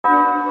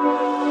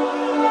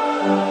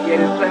Yeah,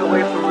 this play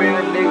away for real,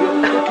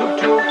 nigga.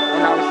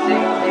 And I'm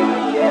sick, nigga,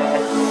 yeah.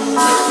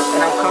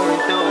 And I'm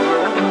coming through,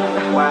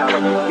 yeah. Wow,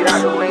 get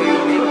out the way,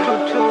 nigga.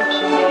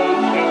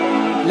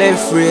 Let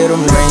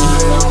freedom ring,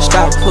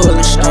 stop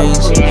pulling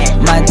strings.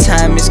 My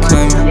time is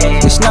coming,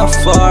 it's not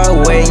far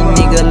away,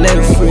 nigga.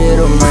 Let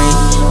freedom ring.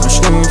 I'm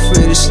screaming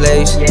free the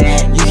slaves.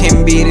 You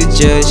can be the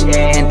judge,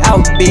 and I'll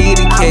be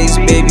the case,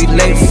 baby.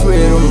 Let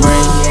freedom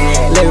ring,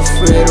 let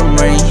freedom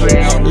ring,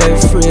 let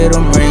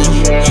freedom ring,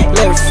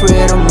 let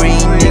freedom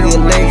ring, nigga.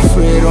 Let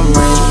freedom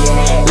ring,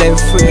 let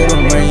freedom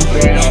ring,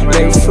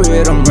 let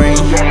freedom ring,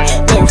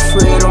 let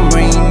freedom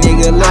ring,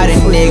 nigga. Let a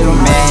nigga,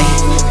 man.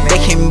 They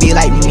can be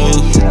like me,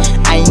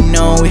 I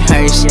know it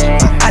hurts,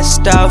 but I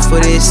starved for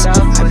this.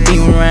 I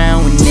been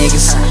around with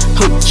niggas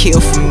who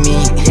kill for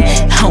me.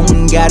 I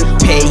don't gotta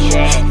pay,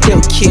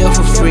 they'll kill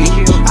for free.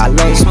 I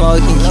love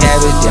smoking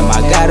cabbage, damn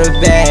I got a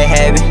bad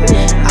habit.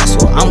 I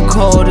swear I'm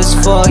cold as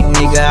fuck,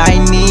 nigga. I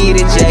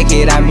need a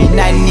jacket, I mean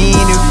I need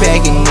a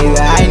packet, nigga.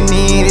 I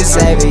need a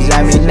savage,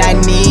 I mean I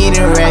need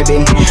a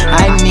rabbit,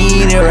 I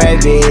need a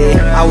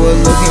rabbit. I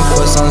was looking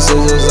for some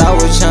scissors, I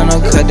was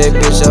tryna cut that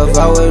bitch off.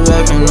 I was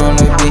rapping on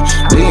the beat.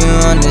 Do you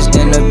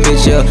understand the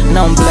picture?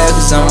 Now I'm black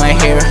cause I'm my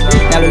hair.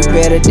 Now look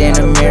better than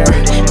a mirror.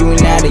 You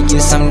ain't out to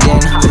get some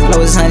dinner. I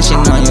was hunching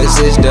on your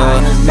sister.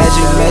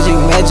 Magic, magic,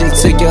 magic.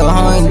 Took your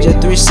heart in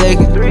just 3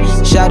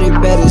 seconds. Shot it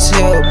bad as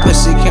hell.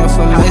 Pussy came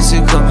from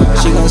Mexico.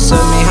 She gon'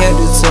 serve me head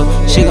to toe.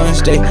 She gon'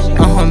 stay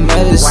on her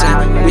medicine.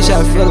 Bitch,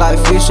 I feel like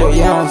Fisher.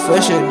 Yeah, I'm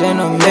fresher than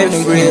a Let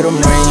freedom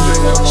ring,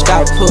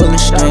 stop pulling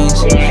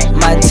strings.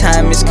 My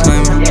time is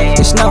coming,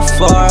 it's not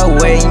far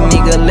away,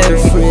 nigga. Let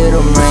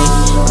freedom ring.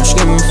 I'm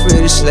screaming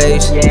free the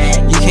slaves.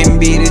 You can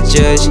be the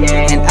judge,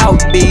 and I'll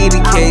be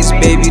the case,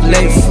 baby.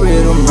 Let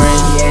freedom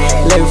ring,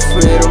 let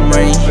freedom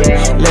ring,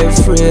 let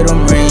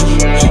freedom ring,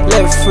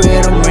 let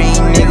freedom ring,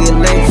 nigga.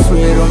 Let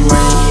freedom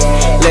ring,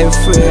 let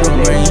freedom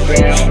ring,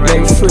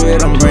 let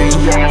freedom ring,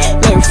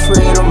 let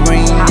freedom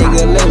ring,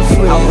 nigga. Let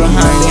freedom. I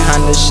was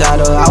behind the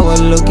shadow, I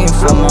was looking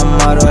for my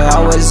mother.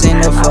 I was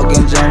in the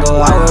fucking jungle,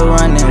 I was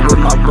running with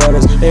my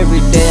brothers. Every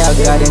day I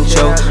got in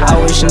trouble, I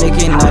was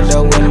sneaking out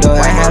the window.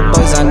 I had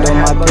bugs under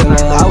my pillow,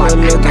 I was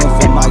looking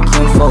for my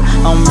kinfolk.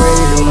 I'm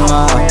ready to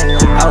mob,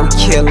 I'll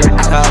kill a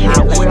cop.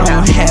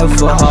 I'm half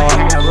a heart,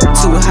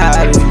 too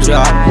high to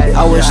drop.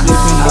 I was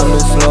sleeping on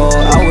the floor,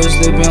 I was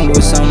sleeping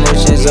with some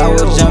roaches. I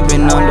was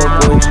jumping on the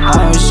boat,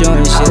 I was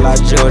showing shit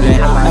like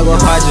Jordan. I go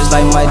hard just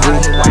like my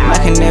dick, I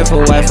can never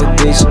wife a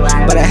bitch,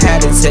 but I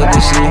had to take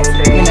a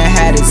shit, and I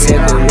had to take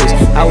a risk.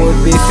 I was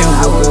beefing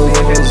with good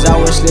women, I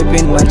was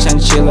sleeping on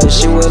chinchilla.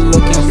 She was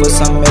looking for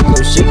some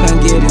makeup, she couldn't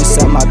get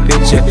inside my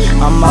picture.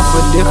 I'm off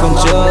a different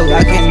drug,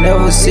 I can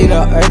never see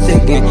the earth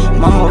again.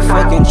 Mama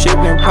fucking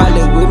tripping,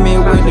 probably with me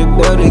with the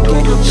belt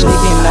again.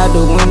 Shaking out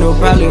the window,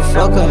 probably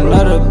fuck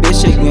another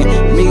bitch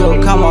again. Me go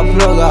call my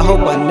plug, I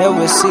hope I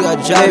never see her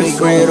drive again. Let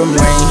freedom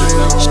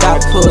ring, stop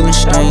pulling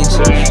strings.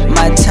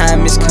 My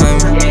time is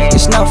coming,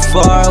 it's not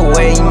far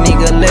away,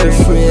 nigga. Let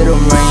freedom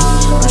ring.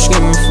 I'm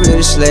screaming free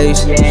the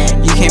slaves.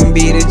 You can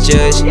be the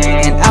judge,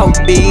 and I'll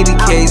be the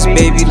case,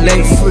 baby.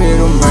 Let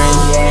freedom ring,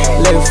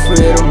 let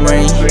freedom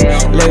ring,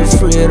 let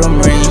freedom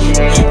ring,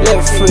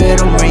 let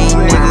freedom ring,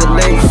 nigga.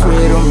 Let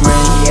freedom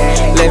ring,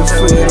 let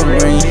freedom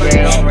ring,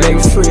 let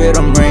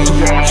freedom ring,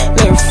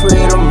 let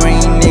freedom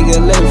ring, nigga.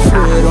 Let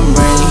freedom